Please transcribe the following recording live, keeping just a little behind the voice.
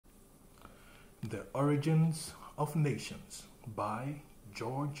The Origins of Nations by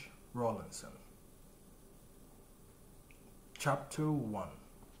George Rawlingson. Chapter 1.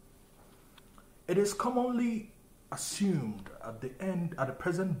 It is commonly assumed at the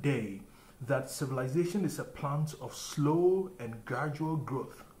present day that civilization is a plant of slow and gradual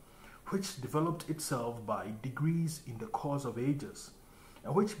growth, which developed itself by degrees in the course of ages,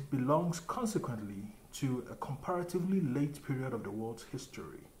 and which belongs consequently to a comparatively late period of the world's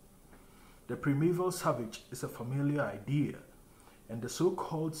history. The primeval savage is a familiar idea, and the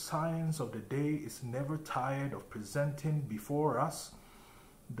so-called science of the day is never tired of presenting before us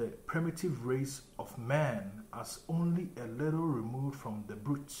the primitive race of man as only a little removed from the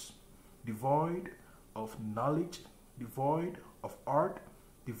brutes, devoid of knowledge, devoid of art,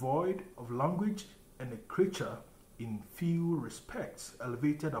 devoid of language, and a creature in few respects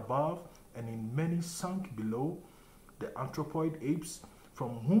elevated above and in many sunk below the anthropoid apes,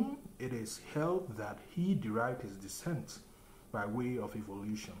 from whom it is held that he derived his descent by way of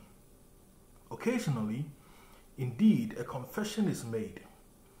evolution. Occasionally, indeed, a confession is made,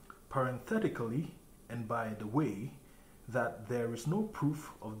 parenthetically and by the way, that there is no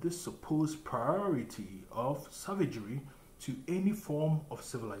proof of this supposed priority of savagery to any form of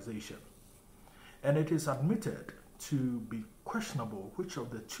civilization, and it is admitted to be questionable which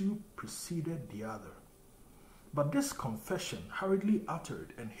of the two preceded the other. But this confession, hurriedly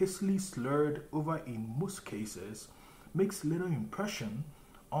uttered and hastily slurred over in most cases, makes little impression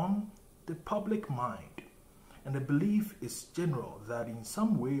on the public mind, and the belief is general that in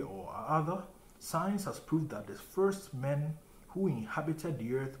some way or other, science has proved that the first men who inhabited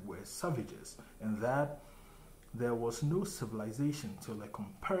the earth were savages, and that there was no civilization till a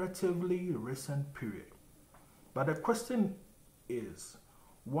comparatively recent period. But the question is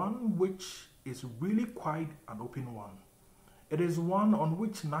one which is really quite an open one. It is one on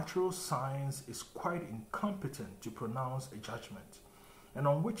which natural science is quite incompetent to pronounce a judgment, and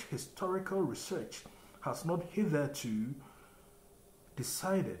on which historical research has not hitherto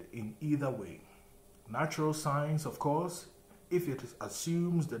decided in either way. Natural science, of course, if it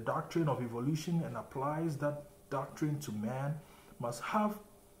assumes the doctrine of evolution and applies that doctrine to man, must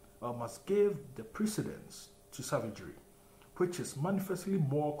give the precedence to savagery, which is manifestly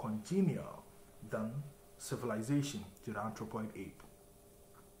more congenial than civilization to the anthropoid ape.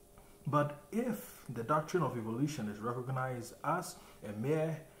 But if the doctrine of evolution is recognized as a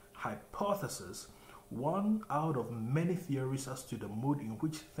mere hypothesis, one out of many theories as to the mode in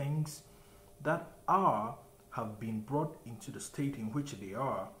which things that are have been brought into the state in which they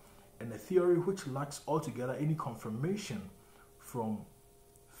are, and a theory which lacks altogether any confirmation from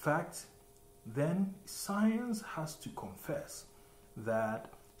fact, then science has to confess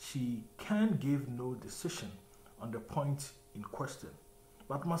that she can give no decision on the point in question,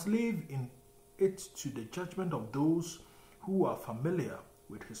 but must leave it to the judgment of those who are familiar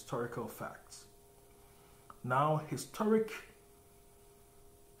with historical facts. Now, historic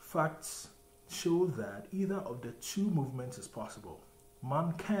facts show that either of the two movements is possible.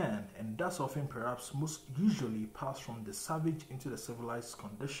 Man can, and does often perhaps most usually, pass from the savage into the civilized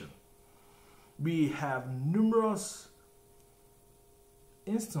condition. We have numerous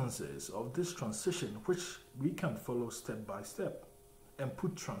instances of this transition which we can follow step by step and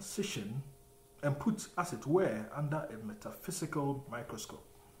put as it were under a metaphysical microscope.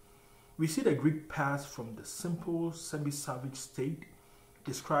 We see the Greek pass from the simple semi-savage state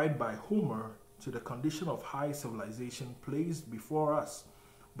described by Homer to the condition of high civilization placed before us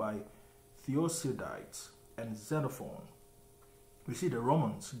by Thucydides and Xenophon. We see the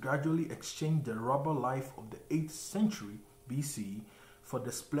Romans gradually exchange the rubber life of the 8th century BC for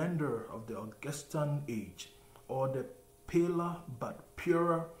the splendor of the Augustan age, or the paler but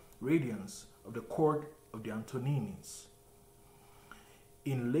purer radiance of the court of the Antonines.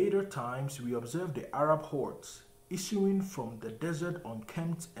 In later times, we observe the Arab hordes issuing from the desert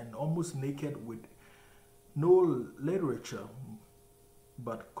unkempt and almost naked, with no literature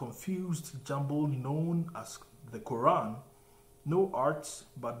but confused jumble known as the Quran, no arts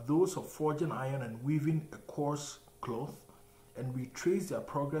but those of forging iron and weaving a coarse cloth, and we trace their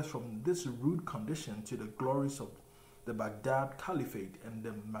progress from this rude condition to the glories of the Baghdad Caliphate and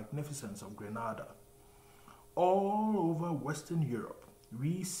the magnificence of Granada. All over Western Europe,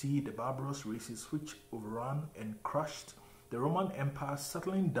 we see the barbarous races which overran and crushed the Roman Empire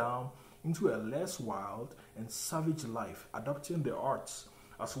settling down into a less wild and savage life, adopting the arts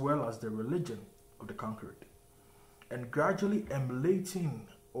as well as the religion of the conquered, and gradually emulating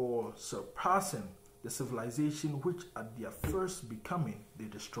or surpassing the civilization which at their first becoming they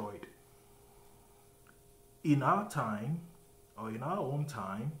destroyed. In our time, or in our own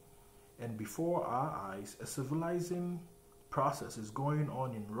time, and before our eyes, a civilizing process is going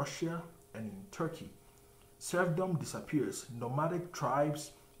on in Russia and in Turkey. Serfdom disappears, nomadic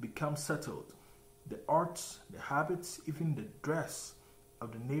tribes become settled. The arts, the habits, even the dress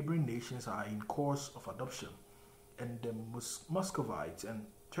of the neighboring nations are in course of adoption, and the Muscovites and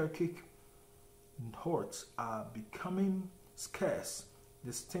Turkic hordes are becoming scarce,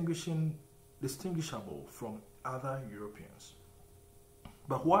 distinguishable from other Europeans.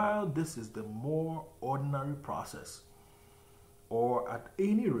 But while this is the more ordinary process, or at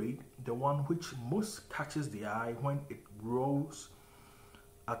any rate the one which most catches the eye when it rolls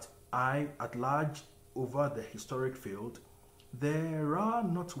at large over the historic field, there are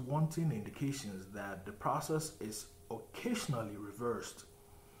not wanting indications that the process is occasionally reversed.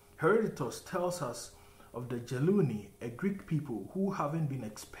 Herodotus tells us of the Geluni, a Greek people who, having been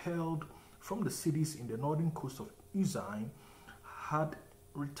expelled from the cities in the northern coast of Euxine, had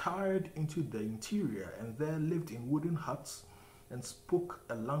retired into the interior and there lived in wooden huts and spoke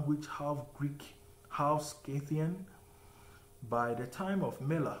a language half Greek, half Scythian. By the time of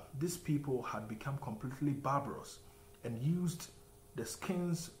Miller, these people had become completely barbarous and used the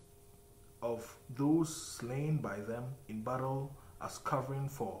skins of those slain by them in battle as covering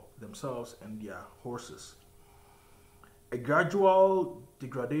for themselves and their horses. A gradual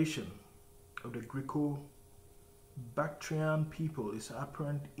degradation of the Greco-Bactrian people is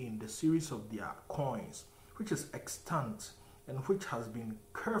apparent in the series of their coins, which is extant and which has been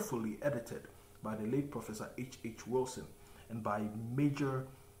carefully edited by the late Professor H. Wilson and by Major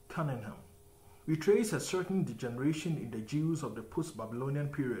Cunningham. We trace a certain degeneration in the Jews of the post-Babylonian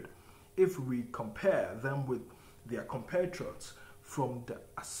period if we compare them with their compatriots from the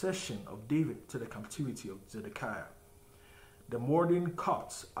accession of David to the captivity of Zedekiah. The modern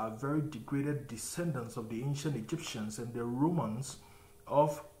Copts are very degraded descendants of the ancient Egyptians, and the Romans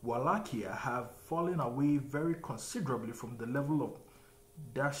of Wallachia have fallen away very considerably from the level of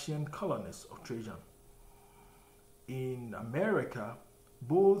Dacian colonists of Trajan. In America,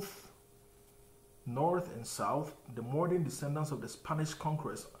 both north and south, the modern descendants of the Spanish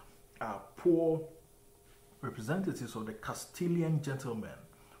conquerors are poor representatives of the Castilian gentlemen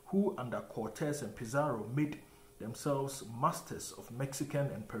who, under Cortes and Pizarro, made themselves masters of Mexican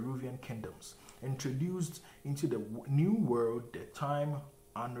and Peruvian kingdoms, introduced into the New World the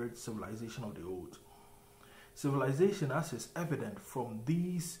time-honored civilization of the old. Civilization, as is evident from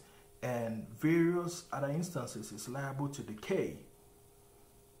these and various other instances, is liable to decay,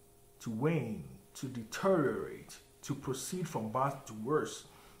 to wane, to deteriorate, to proceed from bad to worse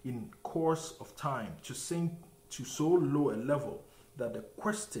in course of time, to sink to so low a level that the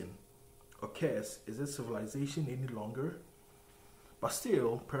question occurs, is it civilization any longer? But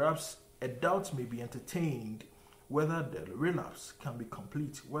still, perhaps a doubt may be entertained whether the relapse can be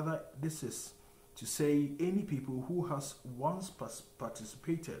complete, whether this is to say any people who has once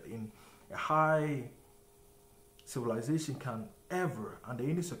participated in a high civilization can ever, under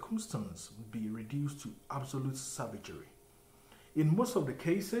any circumstance, be reduced to absolute savagery. In most of the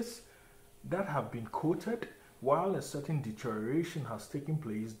cases that have been quoted, while a certain deterioration has taken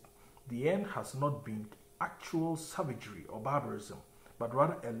place, the end has not been actual savagery or barbarism, but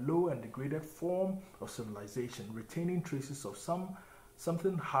rather a low and degraded form of civilization, retaining traces of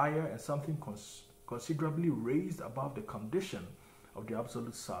something higher and something considerably raised above the condition of the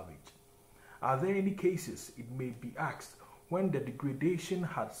absolute savage. Are there any cases, it may be asked, when the degradation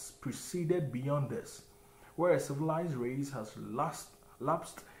has proceeded beyond this, where a civilized race has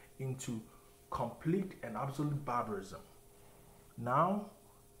lapsed into complete and absolute barbarism? Now,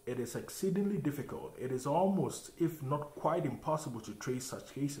 it is exceedingly difficult. It is almost, if not quite impossible, to trace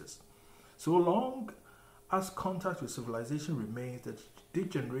such cases. So long as contact with civilization remains, the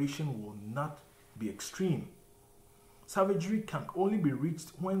degeneration will not be extreme. Savagery can only be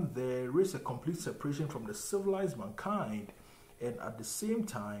reached when there is a complete separation from the civilized mankind, and at the same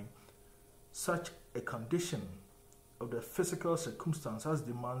time, such a condition of the physical circumstances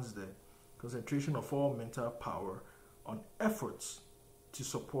demands the concentration of all mental power on efforts to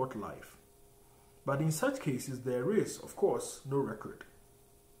support life. But in such cases, there is, of course, no record.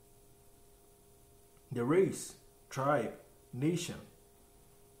 The race, tribe, nation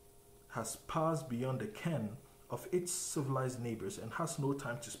has passed beyond the ken of its civilized neighbors and has no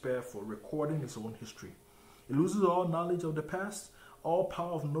time to spare for recording its own history. It loses all knowledge of the past, all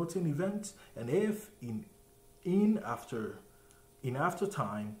power of noting events, and if in after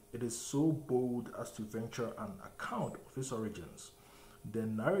time it is so bold as to venture an account of its origins, the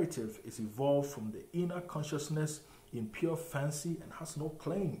narrative is evolved from the inner consciousness in pure fancy and has no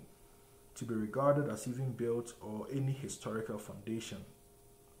claim to be regarded as even built or any historical foundation.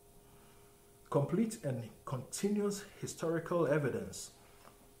 complete and continuous historical evidence,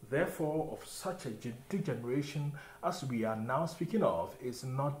 therefore, of such a degeneration as we are now speaking of is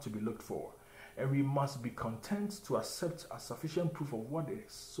not to be looked for, and we must be content to accept as sufficient proof of what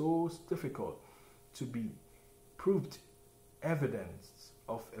is so difficult to be proved evidence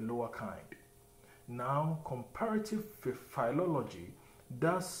of a lower kind. Now, comparative philology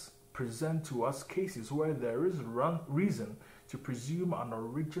does present to us cases where there is reason to presume an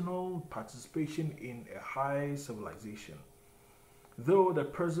original participation in a high civilization, though the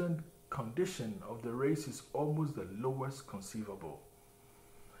present condition of the race is almost the lowest conceivable.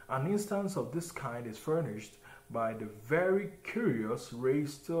 An instance of this kind is furnished by the very curious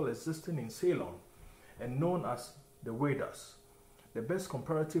race still existing in Ceylon and known as the Vedas. The best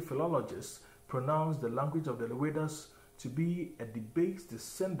comparative philologists pronounce the language of the Vedas to be a debased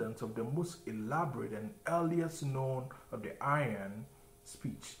descendant of the most elaborate and earliest known of the Aryan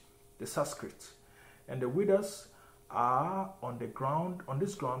speech, the Sanskrit, and the Vedas are on this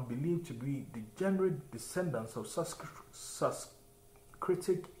ground believed to be degenerate descendants of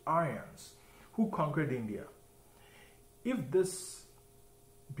Sanskritic Aryans who conquered India. If this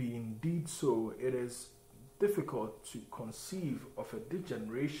be indeed so, it is difficult to conceive of a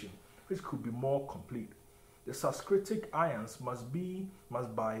degeneration which could be more complete. The Sanskritic Aryans must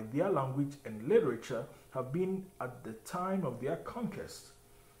by their language and literature have been at the time of their conquest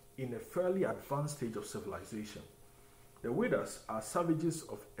in a fairly advanced stage of civilization. The Vedas are savages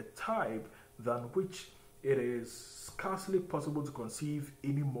of a type than which it is scarcely possible to conceive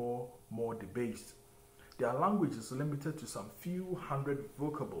any more debased. Their language is limited to some few hundred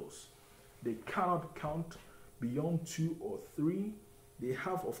vocables. They cannot count beyond 2 or 3. They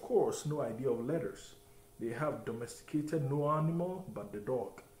have, of course, no idea of letters. They have domesticated no animal but the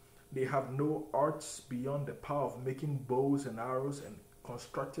dog. They have no arts beyond the power of making bows and arrows and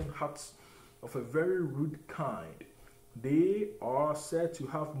constructing huts of a very rude kind. They are said to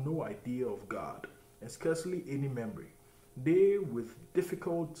have no idea of God and scarcely any memory. They with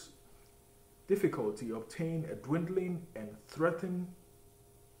difficulty obtain a dwindling and threaten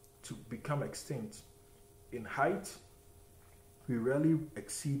to become extinct. In height, we rarely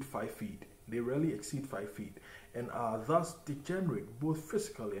exceed 5 feet. They rarely exceed 5 feet and are thus degenerate both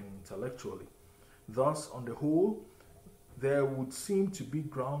physically and intellectually. Thus, on the whole, there would seem to be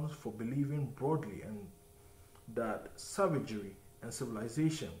grounds for believing broadly and that savagery and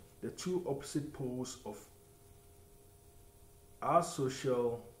civilization, the two opposite poles of our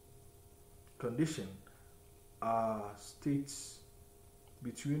social condition, are states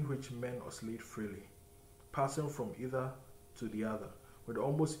between which men oscillate freely, passing from either to the other with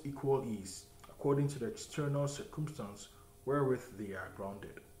almost equal ease, according to the external circumstance wherewith they are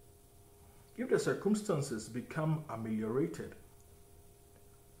grounded. If the circumstances become ameliorated,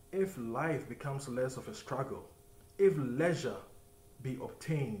 if life becomes less of a struggle, if leisure be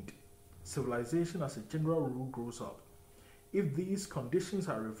obtained, civilization as a general rule grows up. If these conditions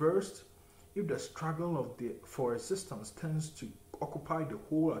are reversed, if the struggle for existence tends to occupy the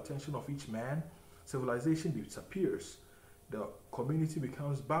whole attention of each man, civilization disappears, the community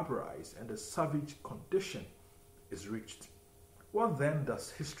becomes barbarized, and the savage condition is reached. What then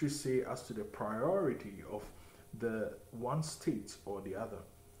does history say as to the priority of the one state or the other?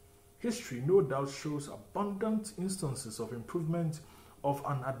 History no doubt shows abundant instances of improvement, of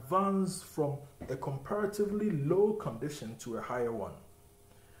an advance from a comparatively low condition to a higher one,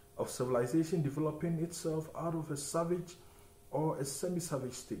 of civilization developing itself out of a savage or a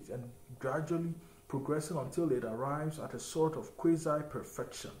semi-savage state and gradually progressing until it arrives at a sort of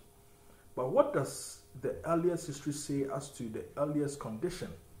quasi-perfection. But what does the earliest history say as to the earliest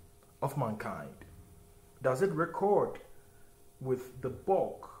condition of mankind? Does it record with the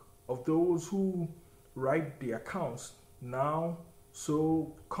bulk of those who write the accounts now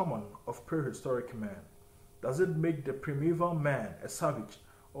so common of prehistoric man? Does it make the primeval man a savage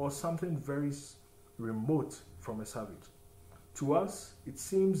or something very remote from a savage? To us, it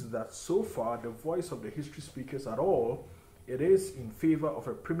seems that so far the voice of the history speakers at all, it is in favor of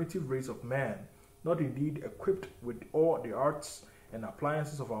a primitive race of man, not indeed equipped with all the arts and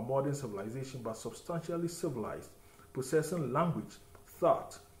appliances of our modern civilization, but substantially civilized, possessing language,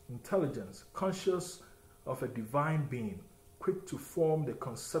 thought, intelligence, conscious of a divine being, quick to form the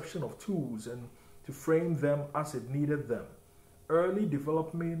conception of tools and to frame them as it needed them, early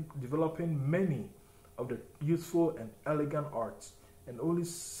developing many of the useful and elegant arts, and only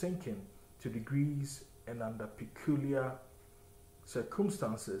sinking to degrees and under peculiar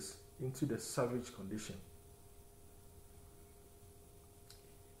circumstances into the savage condition.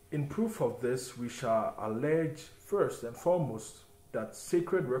 In proof of this, we shall allege first and foremost that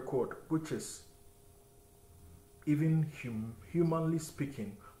sacred record, which is, even humanly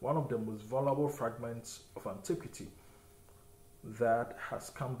speaking, one of the most valuable fragments of antiquity that has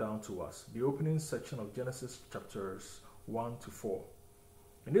come down to us, the opening section of Genesis chapters 1 to 4.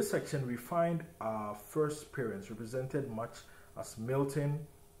 In this section, we find our first parents represented much as Milton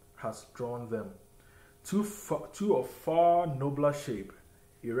has drawn them. Two of far nobler shape,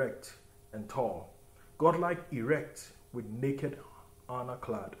 erect and tall, godlike erect with naked honor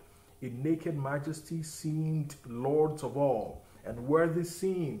clad. In naked majesty seemed lords of all, and worthy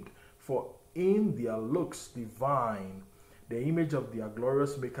seemed, for in their looks divine the image of their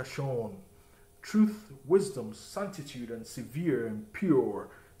glorious Maker shone. Truth, wisdom, sanctitude, and severe and pure,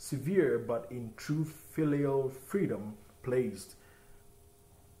 severe but in true filial freedom placed,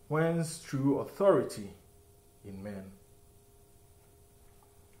 whence true authority in men.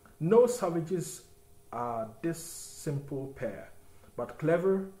 No savages are this simple pair, but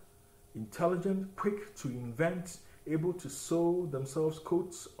clever, intelligent, quick to invent, able to sew themselves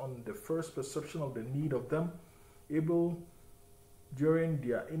coats on the first perception of the need of them, able during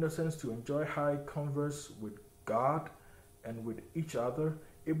their innocence to enjoy high converse with God and with each other,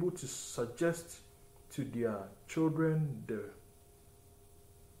 able to suggest to their children the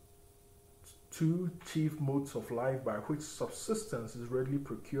two chief modes of life by which subsistence is readily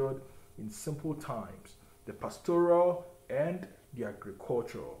procured in simple times, the pastoral and the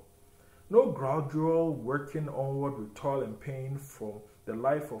agricultural. No gradual working onward with toil and pain from the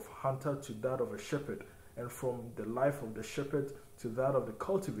life of hunter to that of a shepherd, and from the life of the shepherd to that of the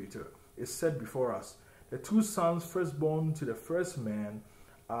cultivator, is set before us. The two sons firstborn to the first man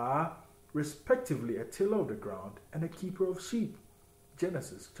are respectively a tiller of the ground and a keeper of sheep.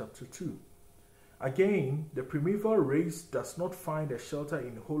 Genesis chapter 2. Again, the primeval race does not find a shelter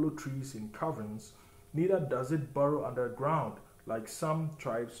in hollow trees in caverns, neither does it burrow underground like some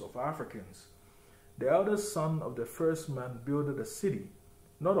tribes of Africans. The eldest son of the first man builded a city,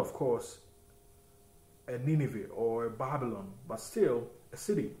 not of course a Nineveh or a Babylon, but still a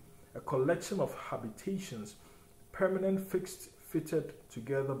city, a collection of habitations, permanent, fixed, fitted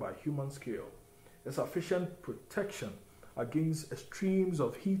together by human skill, a sufficient protection against extremes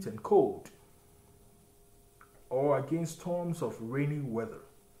of heat and cold, or against storms of rainy weather.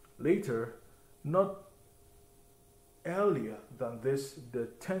 Later, not earlier than this, the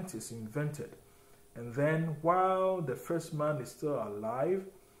tent is invented, and then, while the first man is still alive,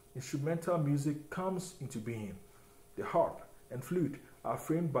 instrumental music comes into being. The harp and flute are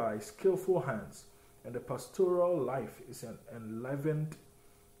framed by skillful hands, and the pastoral life is enlivened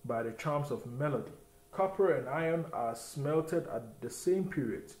by the charms of melody. Copper and iron are smelted at the same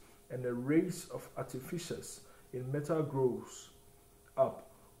period, and a race of artificers in metal grows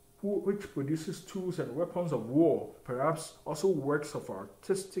up, which produces tools and weapons of war, perhaps also works of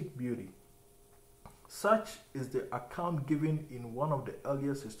artistic beauty. Such is the account given in one of the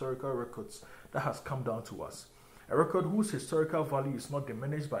earliest historical records that has come down to us, a record whose historical value is not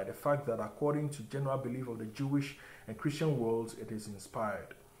diminished by the fact that, according to general belief of the Jewish and Christian worlds, it is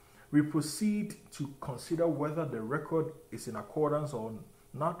inspired. We proceed to consider whether the record is in accordance or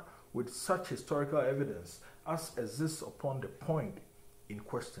not with such historical evidence as exists upon the point in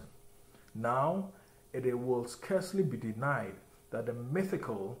question. Now, it will scarcely be denied that the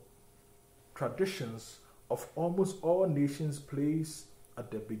mythical traditions of almost all nations place at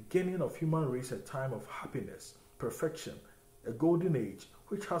the beginning of human race a time of happiness, perfection, a golden age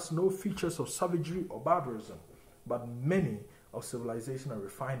which has no features of savagery or barbarism, but many of civilization and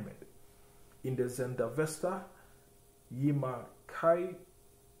refinement. In the Zendavesta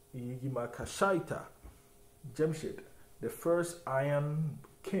Yimakashaita Jemshid, the first Iron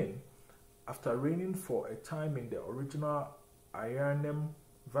King, after reigning for a time in the original Ironem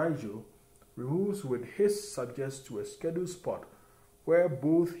Vigil, removes with his subjects to a scheduled spot where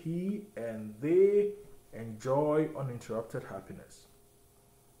both he and they enjoy uninterrupted happiness.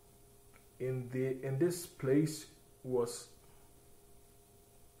 In this place was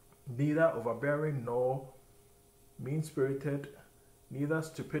neither overbearing nor mean-spirited, neither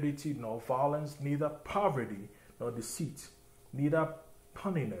stupidity nor violence, neither poverty nor deceit, neither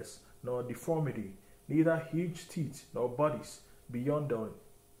punniness nor deformity, neither huge teeth nor bodies beyond the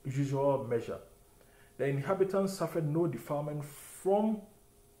usual measure. The inhabitants suffered no defilement from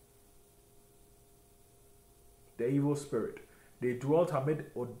the evil spirit. They dwelt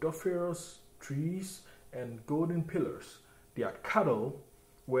amid odoriferous trees and golden pillars. Their cattle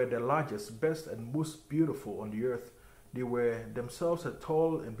were the largest, best, and most beautiful on the earth. They were themselves a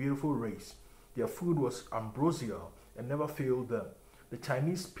tall and beautiful race. Their food was ambrosial and never failed them. The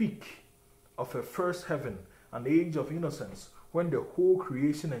Chinese speak of a first heaven, an age of innocence, when the whole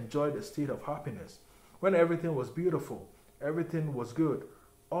creation enjoyed a state of happiness, when everything was beautiful, everything was good,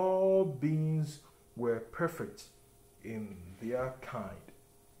 all beings were perfect in their kind.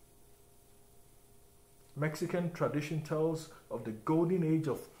 Mexican tradition tells of the golden age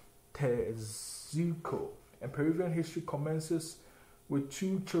of Tezcuco, and Peruvian history commences with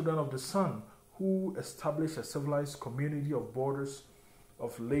two children of the sun who established a civilized community of borders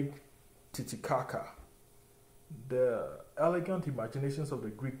of Lake Titicaca. The elegant imaginations of the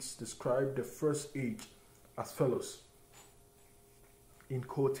Greeks describe the first age as follows, in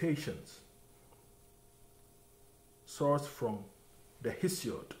quotations, sourced from the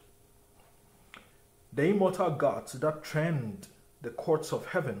Hesiod. The immortal gods that trend the courts of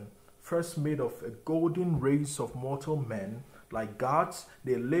heaven first made of a golden race of mortal men. Like gods,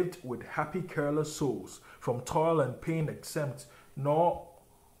 they lived with happy, careless souls, from toil and pain exempt, nor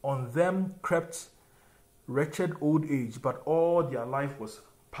on them crept wretched old age, but all their life was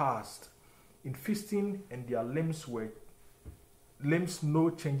past. In feasting and their limbs no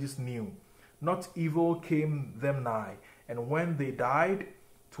changes new. Not evil came them nigh, and when they died,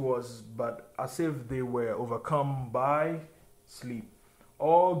 'twas but as if they were overcome by sleep.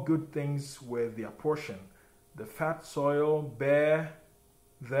 All good things were their portion. The fat soil bare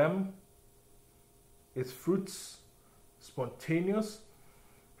them its fruits, spontaneous,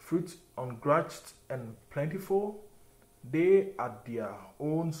 fruit ungrudged and plentiful. They at their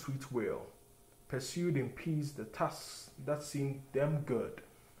own sweet will pursued in peace the tasks that seemed them good,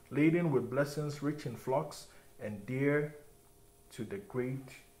 laden with blessings rich in flocks and dear to the great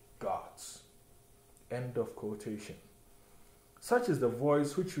gods. End of quotation. Such is the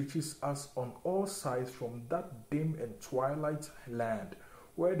voice which reaches us on all sides from that dim and twilight land,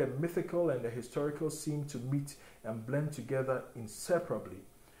 where the mythical and the historical seem to meet and blend together inseparably.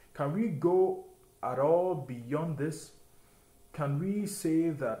 Can we go at all beyond this? Can we say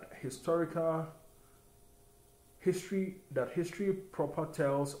that history proper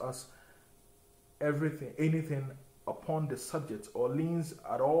tells us anything upon the subject, or leans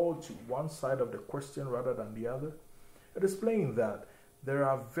at all to one side of the question rather than the other? It is plain that there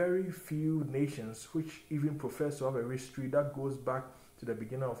are very few nations which even profess to have a history that goes back to the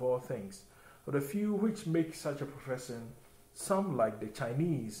beginning of all things. Of the few which make such a profession, some, like the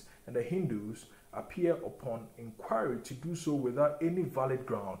Chinese and the Hindus, appear upon inquiry to do so without any valid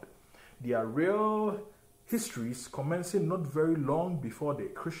ground. Their real histories commencing not very long before the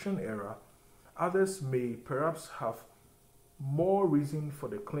Christian era. Others may perhaps have more reason for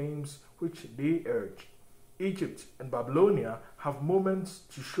the claims which they urge. Egypt and Babylonia have moments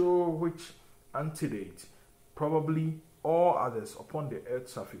to show which antedate probably all others upon the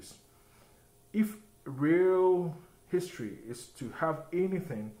earth's surface. If real history is to have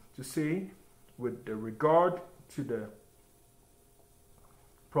anything to say with regard to the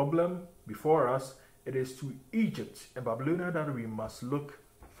problem before us, it is to Egypt and Babylonia that we must look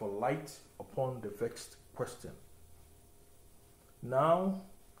for light upon the vexed question. Now,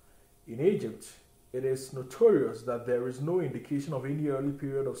 in Egypt, it is notorious that there is no indication of any early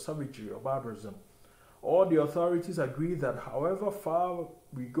period of savagery or barbarism. All the authorities agree that however far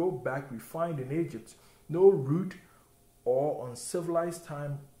we go back, we find in Egypt no rude or uncivilized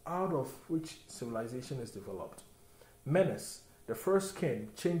time out of which civilization is developed. Menes, the first king,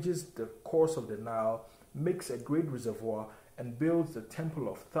 changes the course of the Nile, makes a great reservoir, and builds the temple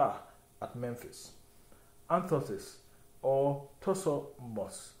of Ptah at Memphis. Anthothis, or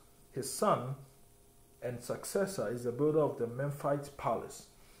Tossomos, his son and successor, is the builder of the Memphite palace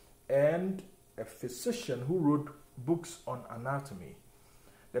and a physician who wrote books on anatomy.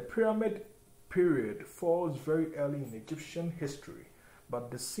 The pyramid period falls very early in Egyptian history,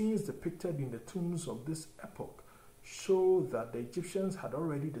 but the scenes depicted in the tombs of this epoch show that the Egyptians had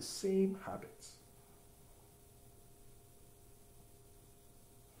already the same habits.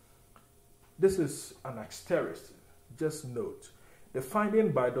 This is an asterisk. Just note, the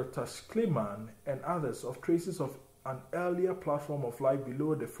finding by Dr. Schliemann and others of traces of an earlier platform of life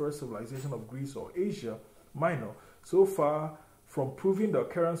below the first civilization of Greece or Asia Minor, so far from proving the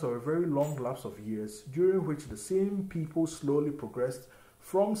occurrence of a very long lapse of years, during which the same people slowly progressed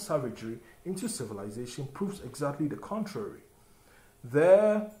from savagery into civilization, proves exactly the contrary.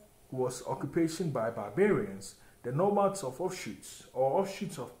 There was occupation by barbarians, the nomads of offshoots, or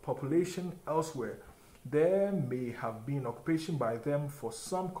offshoots of population elsewhere. There may have been occupation by them for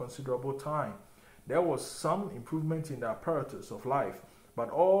some considerable time. There was some improvement in the apparatus of life, but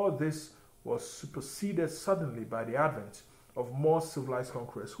all this was superseded suddenly by the advent of more civilized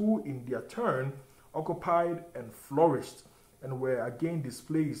conquerors, who in their turn occupied and flourished and were again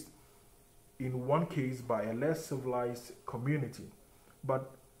displaced in one case by a less civilized community, but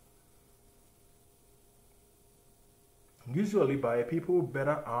usually by a people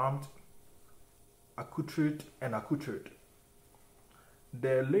better armed, accoutred.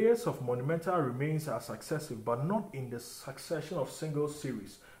 The layers of monumental remains are successive, but not in the succession of single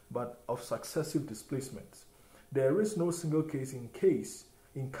series, but of successive displacements. There is no single case in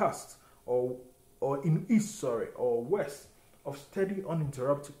cast or in east or west of steady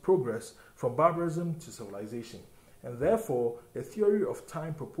uninterrupted progress from barbarism to civilization, and therefore the theory of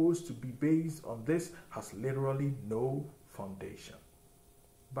time proposed to be based on this has literally no foundation.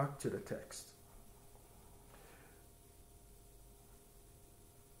 Back to the text.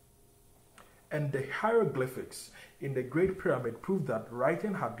 And the hieroglyphics in the Great Pyramid prove that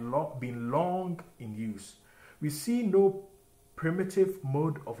writing had been long in use. We see no primitive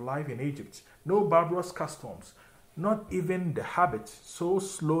mode of life in Egypt, no barbarous customs, not even the habit, so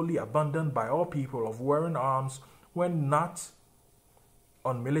slowly abandoned by all people, of wearing arms when not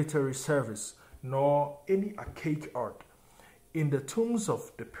on military service, nor any archaic art. In the tombs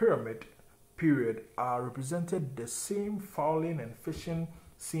of the pyramid period are represented the same fowling and fishing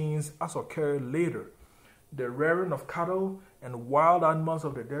scenes as occur later. The rearing of cattle and wild animals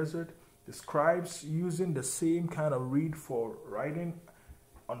of the desert, the scribes using the same kind of reed for writing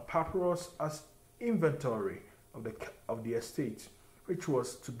on papyrus as inventory of the estate, which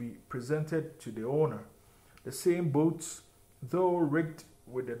was to be presented to the owner. The same boats, though rigged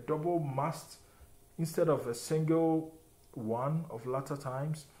with a double mast instead of a single one of latter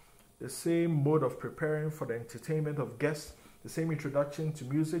times, the same mode of preparing for the entertainment of guests, the same introduction to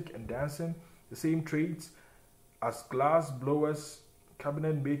music and dancing, the same trades as glass blowers,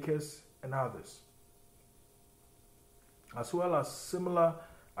 cabinet makers, and others, as well as similar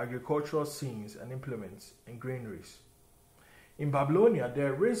agricultural scenes and implements and granaries. In Babylonia,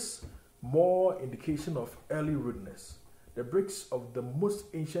 there is more indication of early rudeness. The bricks of the most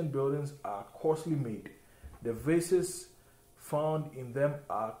ancient buildings are coarsely made. The vases found in them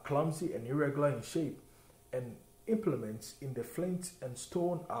are clumsy and irregular in shape, and implements in the flint and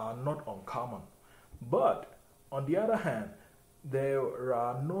stone are not uncommon. But, on the other hand, there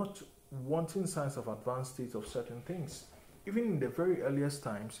are not wanting signs of advanced states of certain things, even in the very earliest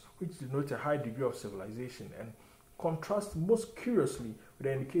times, which denote a high degree of civilization and contrast most curiously with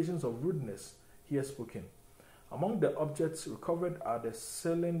the indications of rudeness here spoken. Among the objects recovered are the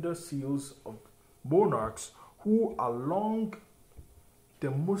cylinder seals of monarchs who are long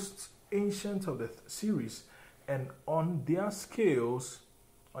the most ancient of the series, and on their seals,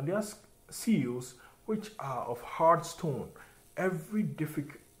 which are of hard stone,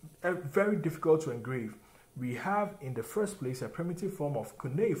 very difficult to engrave, we have in the first place a primitive form of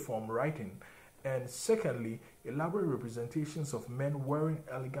cuneiform writing, and secondly, elaborate representations of men wearing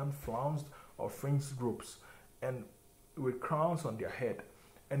elegant flounced or fringed robes and with crowns on their head.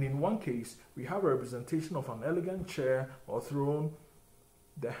 And in one case, we have a representation of an elegant chair or throne,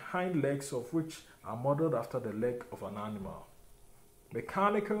 the hind legs of which are modeled after the leg of an animal.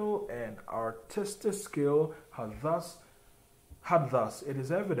 Mechanical and artistic skill had thus, it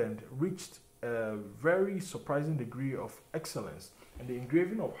is evident, reached a very surprising degree of excellence, and the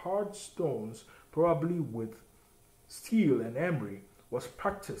engraving of hard stones, probably with steel and emery, was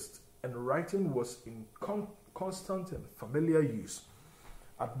practiced, and writing was in constant and familiar use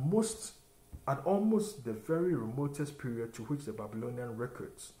at almost the very remotest period to which the Babylonian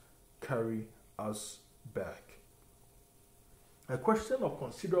records carry us back. A question of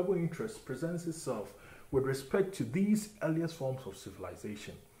considerable interest presents itself with respect to these earliest forms of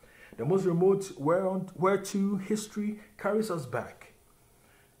civilization, the most remote whereto history carries us back.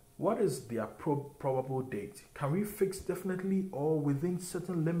 What is their probable date? Can we fix definitely or within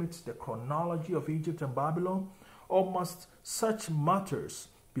certain limits the chronology of Egypt and Babylon? Or must such matters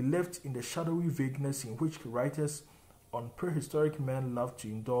be left in the shadowy vagueness in which writers on prehistoric men love to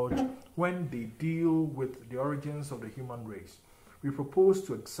indulge when they deal with the origins of the human race? We propose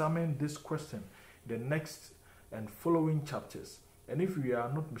to examine this question in the next and following chapters, and if we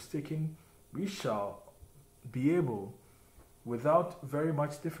are not mistaken, we shall be able, without very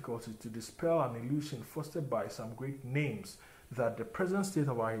much difficulty, to dispel an illusion fostered by some great names that the present state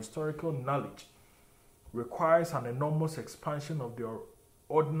of our historical knowledge requires an enormous expansion of the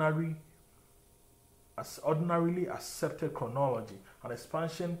ordinarily accepted chronology, an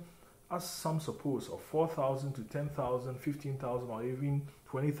expansion, as some suppose, of 4,000 to 10,000, 15,000, or even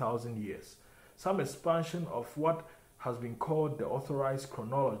 20,000 years. Some expansion of what has been called the authorized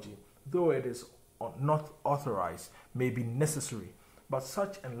chronology, though it is not authorized, may be necessary, but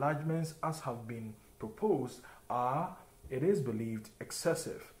such enlargements as have been proposed are, it is believed,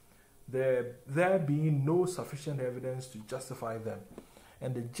 excessive. there being no sufficient evidence to justify them,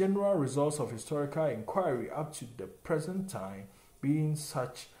 and the general results of historical inquiry up to the present time being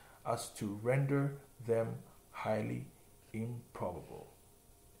such as to render them highly improbable.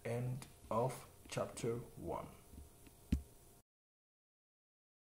 End of chapter 1.